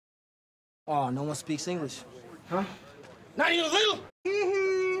Oh, no one speaks English. Huh? Not even a little!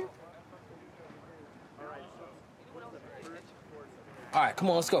 All right, come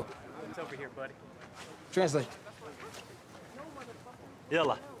on, let's go. It's over here, buddy. Translate.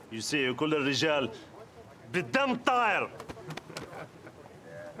 يلا. You see, كل الرجال بالدم طاير.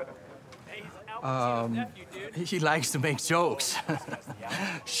 He likes to make jokes.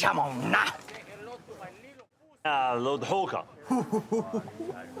 Shamona. لو ضحوكة.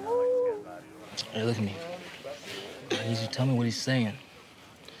 Hey, look at me. I need you to tell me what he's saying.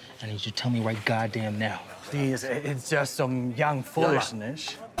 I need you to tell me right goddamn now. Please, it's just some young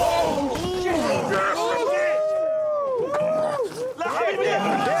foolishness.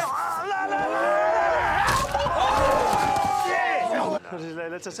 رجلي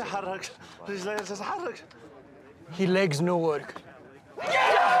لا تتحرك. رجلي لا تتحرك. He legs no work.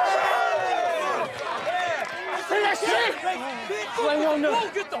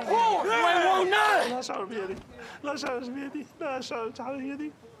 لا شعر بيدي. لا شعر بيدي. لا شعر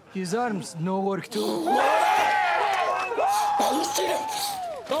بيدي. His arms no work too.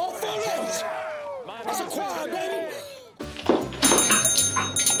 Don't finish! That's a choir, baby!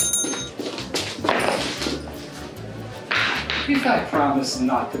 If I promise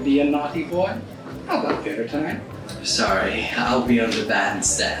not to be a naughty boy, how about dinner time? Sorry, I'll be on the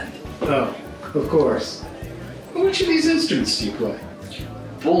bandstand. Oh, of course. Which of these instruments do you play?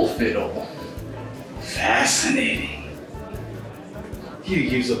 Bull fiddle. Fascinating. Do you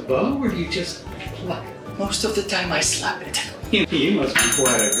use a bow or do you just pluck? Most of the time I slap it. You must be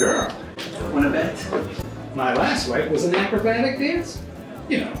quite a girl. Wanna bet? My last wife was an acrobatic dancer.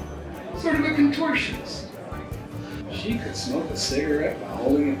 You know, sort of a contortionist. She could smoke a cigarette while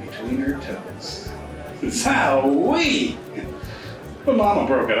holding it between her toes. Zowie! But Mama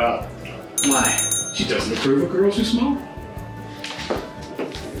broke it up. Why? She doesn't approve of girls who smoke.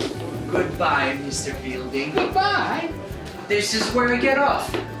 Goodbye, Mr. Fielding. Goodbye! This is where I get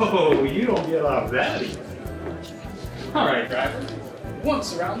off. Oh, you don't get off that easy. All right, driver.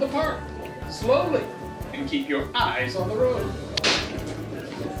 Once around the park. Slowly. And keep your eyes on the road.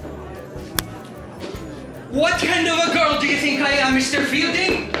 What kind of a girl do you think I am, Mr.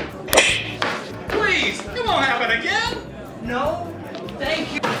 Fielding? Please, it won't happen again. No,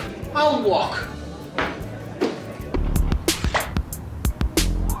 thank you. I'll walk.